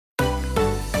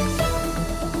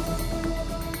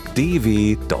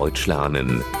DW Deutsch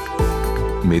lernen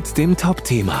mit dem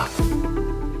Top-Thema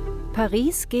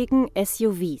Paris gegen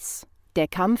SUVs. Der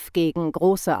Kampf gegen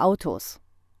große Autos.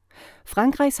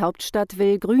 Frankreichs Hauptstadt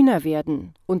will grüner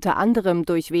werden, unter anderem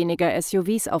durch weniger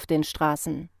SUVs auf den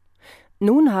Straßen.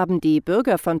 Nun haben die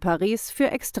Bürger von Paris für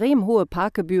extrem hohe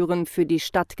Parkgebühren für die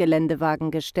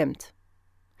Stadtgeländewagen gestimmt.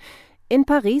 In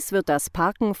Paris wird das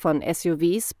Parken von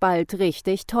SUVs bald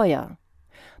richtig teuer.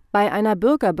 Bei einer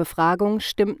Bürgerbefragung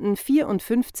stimmten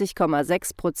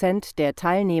 54,6% der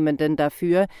Teilnehmenden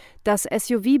dafür, dass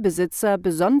SUV-Besitzer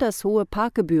besonders hohe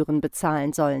Parkgebühren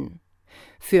bezahlen sollen.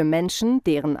 Für Menschen,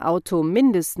 deren Auto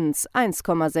mindestens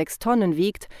 1,6 Tonnen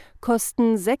wiegt,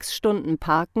 kosten 6 Stunden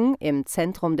Parken im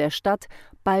Zentrum der Stadt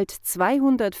bald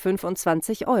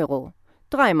 225 €,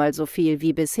 dreimal so viel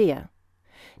wie bisher.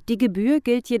 Die Gebühr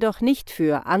gilt jedoch nicht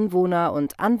für Anwohner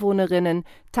und Anwohnerinnen,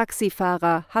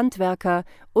 Taxifahrer, Handwerker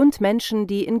und Menschen,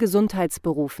 die in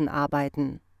Gesundheitsberufen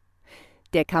arbeiten.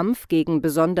 Der Kampf gegen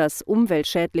besonders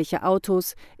umweltschädliche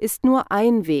Autos ist nur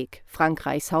ein Weg,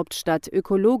 Frankreichs Hauptstadt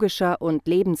ökologischer und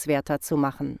lebenswerter zu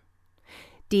machen.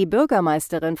 Die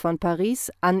Bürgermeisterin von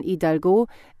Paris, Anne Hidalgo,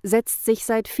 setzt sich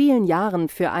seit vielen Jahren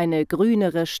für eine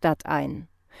grünere Stadt ein.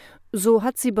 So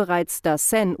hat sie bereits das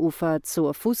Seine-Ufer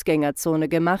zur Fußgängerzone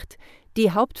gemacht,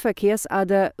 die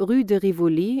Hauptverkehrsader Rue de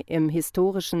Rivoli im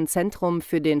historischen Zentrum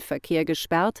für den Verkehr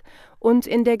gesperrt und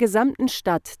in der gesamten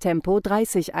Stadt Tempo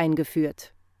 30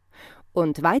 eingeführt.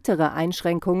 Und weitere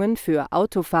Einschränkungen für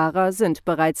Autofahrer sind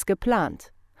bereits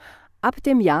geplant. Ab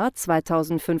dem Jahr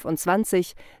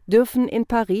 2025 dürfen in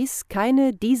Paris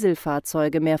keine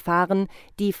Dieselfahrzeuge mehr fahren,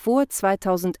 die vor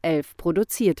 2011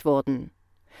 produziert wurden.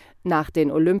 Nach den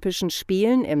Olympischen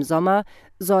Spielen im Sommer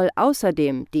soll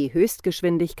außerdem die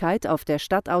Höchstgeschwindigkeit auf der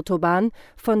Stadtautobahn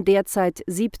von derzeit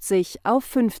 70 auf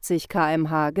 50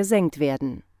 km/h gesenkt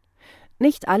werden.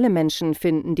 Nicht alle Menschen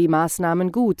finden die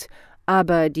Maßnahmen gut,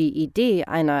 aber die Idee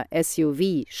einer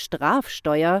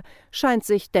SUV-Strafsteuer scheint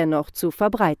sich dennoch zu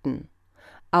verbreiten.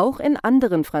 Auch in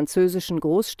anderen französischen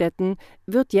Großstädten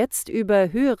wird jetzt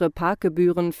über höhere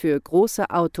Parkgebühren für große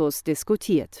Autos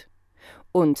diskutiert.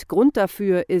 Und Grund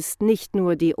dafür ist nicht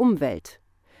nur die Umwelt.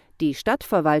 Die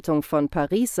Stadtverwaltung von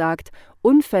Paris sagt,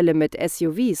 Unfälle mit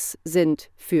SUVs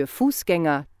sind für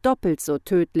Fußgänger doppelt so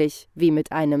tödlich wie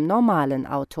mit einem normalen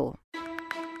Auto.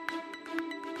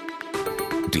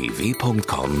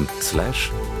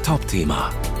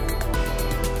 dw.com/Topthema